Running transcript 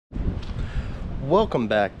Welcome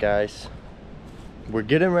back, guys. We're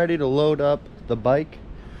getting ready to load up the bike.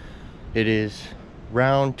 It is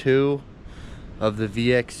round 2 of the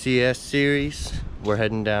Vxcs series. We're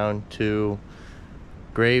heading down to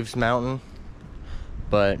Graves Mountain,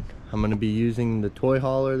 but I'm going to be using the toy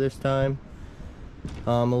hauler this time.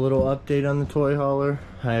 A little update on the toy hauler.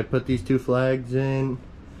 I put these 2 flags in,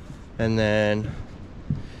 and then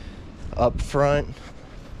up front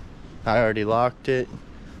I already locked it,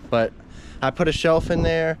 but I put a shelf in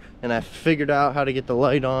there and I figured out how to get the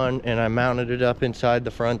light on, and I mounted it up inside the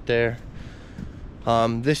front there.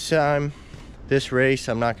 This time, this race,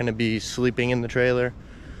 I'm not going to be sleeping in the trailer.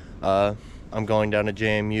 I'm going down to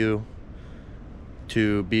JMU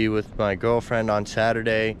to be with my girlfriend on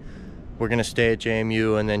Saturday. We're going to stay at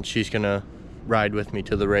JMU and then she's going to ride with me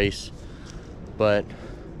to the race. But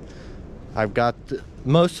I've got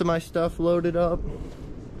most of my stuff loaded up.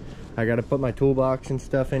 I gotta put my toolbox and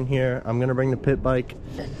stuff in here. I'm gonna bring the pit bike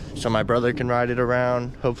so my brother can ride it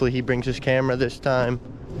around. Hopefully he brings his camera this time.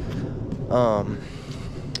 The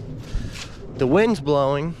wind's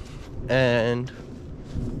blowing and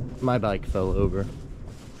my bike fell over.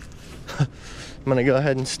 I'm gonna go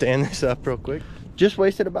ahead and stand this up real quick. Just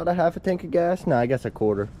wasted about a half a tank of gas. No, I guess a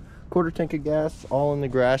quarter tank of gas all in the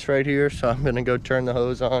grass right here. So I'm gonna go turn the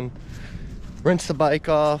hose on, rinse the bike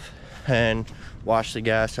off, and wash the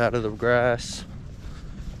gas out of the grass.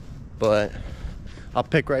 But I'll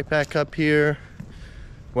pick right back up here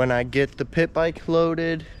when I get the pit bike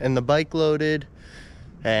loaded and the bike loaded,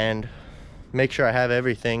 and make sure I have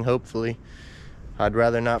everything. Hopefully, I'd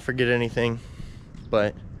rather not forget anything,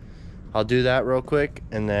 but I'll do that real quick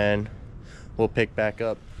and then we'll pick back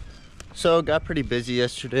up. So it got pretty busy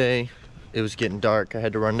yesterday. It was getting dark. I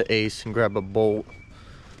had to run to Ace and grab a bolt,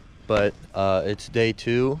 but it's day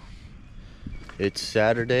 2. It's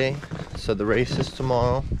Saturday, so the race is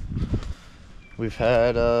tomorrow. We've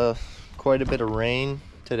had quite a bit of rain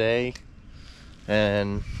today,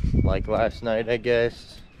 and like last night, I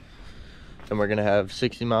guess. And we're gonna have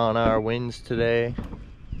 60-mile-an-hour winds today.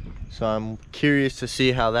 So I'm curious to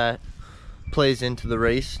see how that plays into the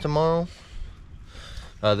race tomorrow.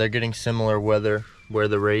 They're getting similar weather where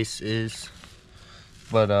the race is,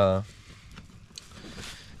 but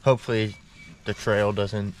hopefully the trail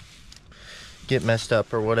doesn't get messed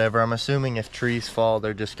up or whatever. I'm assuming if trees fall,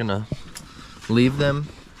 they're just gonna leave them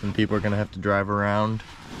and people are gonna have to drive around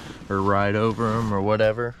or ride over them or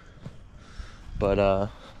whatever. But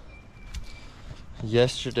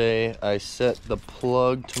yesterday I set the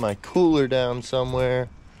plug to my cooler down somewhere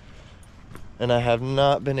and I have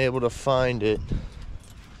not been able to find it.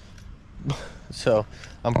 So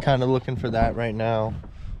I'm kind of looking for that right now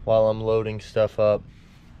while I'm loading stuff up.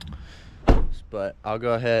 But I'll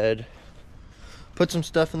go ahead, put some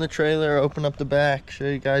stuff in the trailer, open up the back, show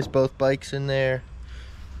you guys both bikes in there.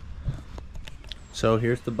 So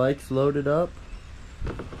here's the bikes loaded up.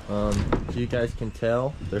 As you guys can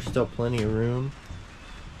tell, there's still plenty of room.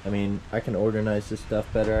 I mean, I can organize this stuff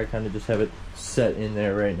better. I kind of just have it set in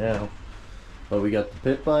there right now. But we got the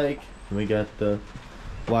pit bike and we got the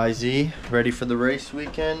YZ ready for the race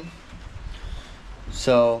weekend.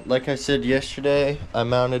 So like I said yesterday, I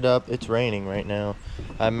mounted up, it's raining right now,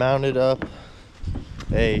 I mounted up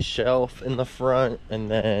a shelf in the front,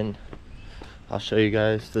 and then I'll show you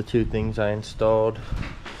guys the 2 things I installed.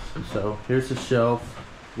 So here's the shelf,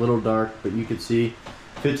 a little dark, but you can see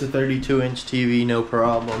fits a 32-inch TV, no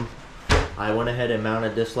problem. I went ahead and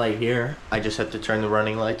mounted this light here. I just have to turn the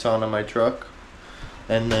running lights on my truck.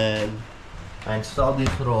 And then I installed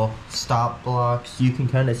these little stop blocks. You can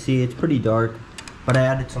kind of see it's pretty dark, but I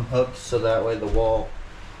added some hooks so that way the wall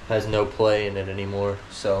has no play in it anymore.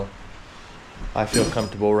 So I feel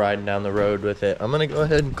comfortable riding down the road with it. I'm gonna go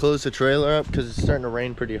ahead and close the trailer up because it's starting to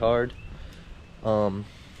rain pretty hard. And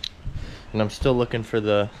I'm still looking for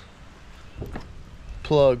the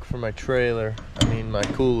plug for my trailer, my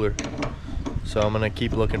cooler. So I'm gonna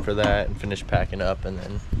keep looking for that and finish packing up, and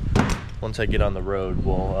then once I get on the road,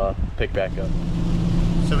 we'll pick back up.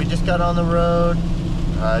 So we just got on the road.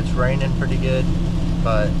 It's raining pretty good,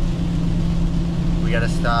 but we gotta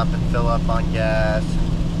stop and fill up on gas.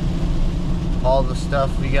 All the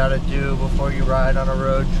stuff we gotta do before you ride on a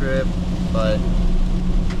road trip, but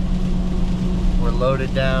we're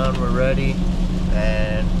loaded down, we're ready,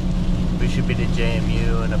 and we should be to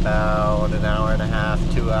JMU in about an hour and a half,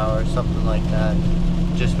 2 hours, something like that,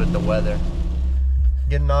 just with the weather.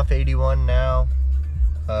 Getting off 81 now,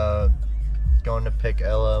 going to pick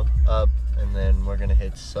Ella up, and then we're gonna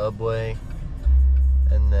hit Subway,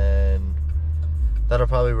 and then that'll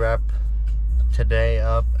probably wrap today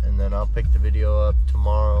up, and then I'll pick the video up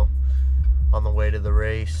tomorrow on the way to the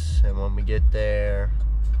race and when we get there,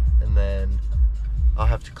 and then I'll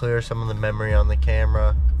have to clear some of the memory on the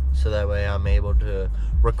camera so that way I'm able to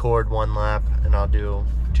record one lap, and I'll do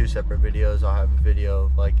 2 separate videos. I'll have a video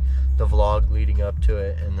of like the vlog leading up to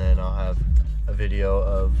it, and then I'll have a video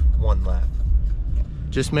of 1 lap.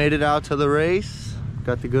 Just made it out to the race.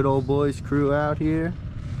 Got the good old boys crew out here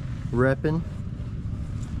repping.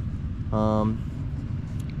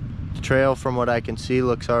 The trail from what I can see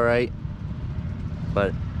looks alright,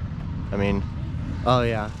 but I mean, oh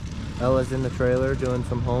yeah, Ella's in the trailer doing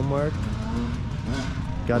some homework.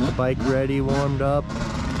 Got the bike ready, warmed up.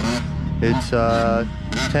 It's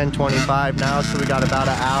 10:25 now, so we got about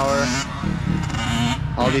an hour.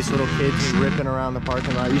 All these little kids ripping around the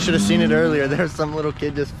parking lot. You should have seen it earlier. There's some little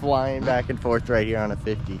kid just flying back and forth right here on a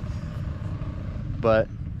 50. But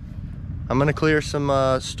I'm gonna clear some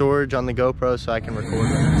storage on the GoPro so I can record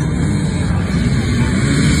it.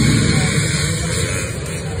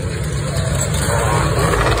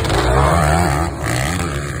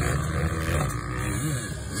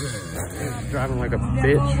 Driving like a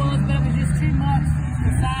bitch.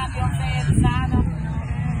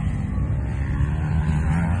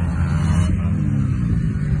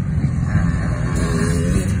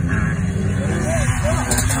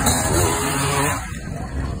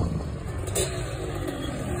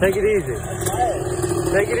 Take it easy.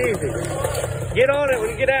 Take it easy. Get on it when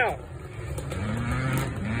you get out.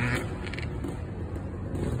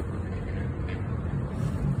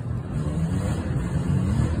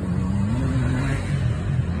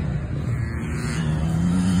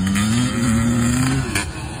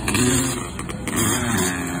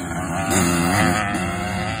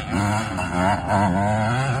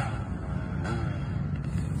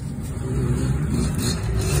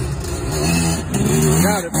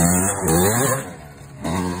 Got it.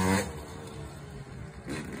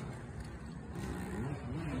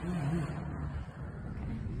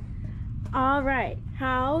 All right,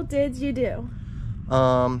 how did you do?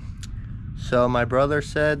 So my brother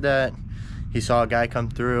said that he saw a guy come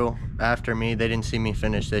through after me. They didn't see me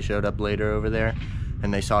finish. They showed up later over there,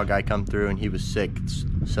 and they saw a guy come through, and he was sick.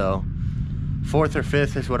 So 4th or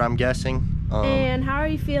 5th is what I'm guessing. And how are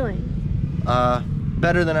you feeling?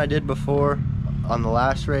 Better than I did before on the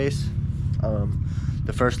last race.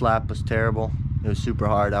 The first lap was terrible. It was super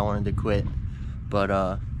hard. I wanted to quit. But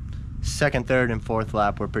 2nd, 3rd, and 4th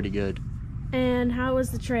lap were pretty good. And how was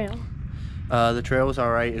the trail? The trail was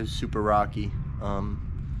alright. It was super rocky.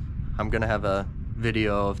 I'm gonna have a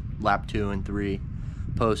video of lap 2 and 3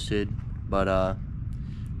 posted, but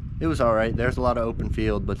it was alright. There's a lot of open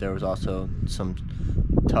field, but there was also some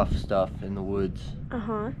tough stuff in the woods.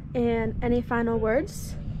 And any final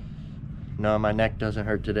words? No, my neck doesn't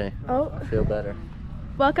hurt today. Oh. I feel better.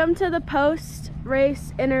 Welcome to the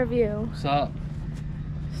post-race interview. What's up?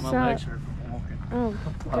 My legs hurt from walking. Oh,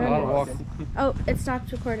 oh, it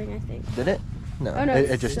stopped recording, I think. Did it? No, oh, no,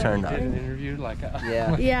 it just turned Did on. an interview like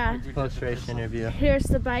Yeah. Yeah. Post-race interview. Here's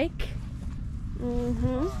the bike.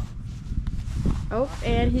 Oh,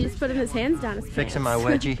 and he just put his hands down his Fixing pants.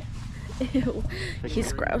 my wedgie. Ew,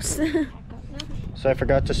 he's gross. So I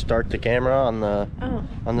forgot to start the camera on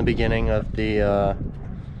the beginning of the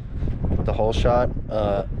whole shot.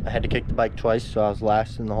 I had to kick the bike twice, so I was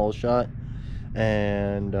last in the whole shot,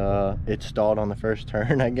 and it stalled on the first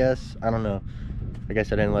turn. I guess I don't know. I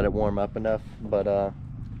guess I didn't let it warm up enough, but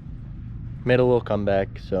made a little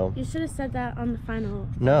comeback. So You should have said that on the final.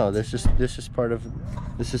 no, this is part of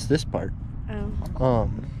this part. Oh.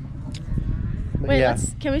 But Wait, yeah,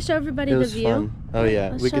 can we show everybody it the was view? fun. Oh yeah,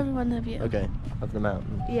 Let's we show could. everyone the view. Okay, of the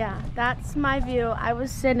mountain. Yeah, that's my view. I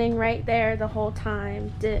was sitting right there the whole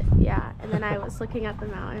time. Yeah, and then I was looking at the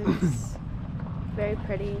mountains. Very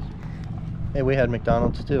pretty. Hey, we had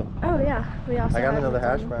McDonald's too. Oh yeah, we also. I got had another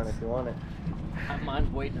hash McDonald's. brown if you want it. Mine's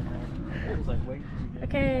waiting in there. It was like waiting.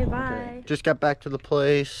 Okay, bye. Okay. Just got back to the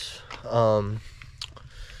place.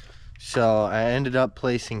 So I ended up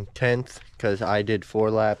placing 10th because I did 4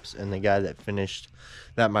 laps, and the guy that finished,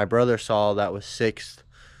 that my brother saw, that was 6th,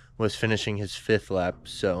 was finishing his 5th lap.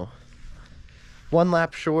 So 1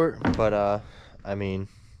 lap short, but I mean,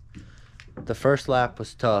 the first lap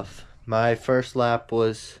was tough. My first lap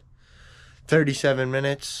was 37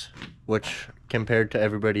 minutes, which compared to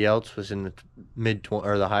everybody else was in the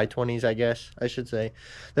or the high 20s, I guess I should say.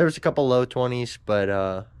 There was a couple low 20s,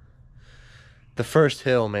 but the first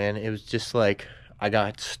hill, man, it was just like I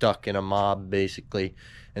got stuck in a mob basically,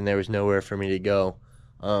 and there was nowhere for me to go.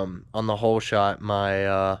 On the whole shot,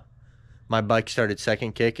 my bike started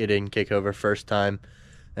second kick. It didn't kick over first time,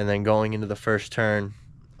 and then going into the first turn,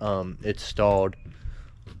 it stalled.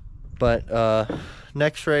 But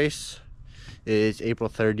next race, is April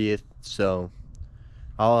 30th, so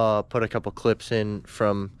I'll put a couple clips in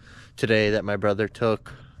from today that my brother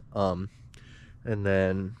took, and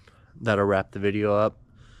then that'll wrap the video up.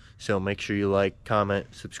 So make sure you like, comment,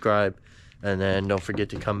 subscribe, and then don't forget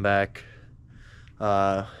to come back.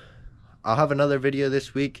 I'll have another video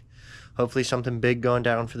this week, hopefully something big going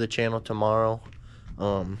down for the channel tomorrow.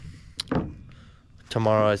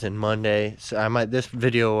 Tomorrow as in Monday, so this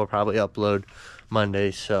video will probably upload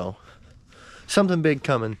Monday, so something big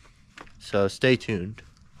coming, so stay tuned.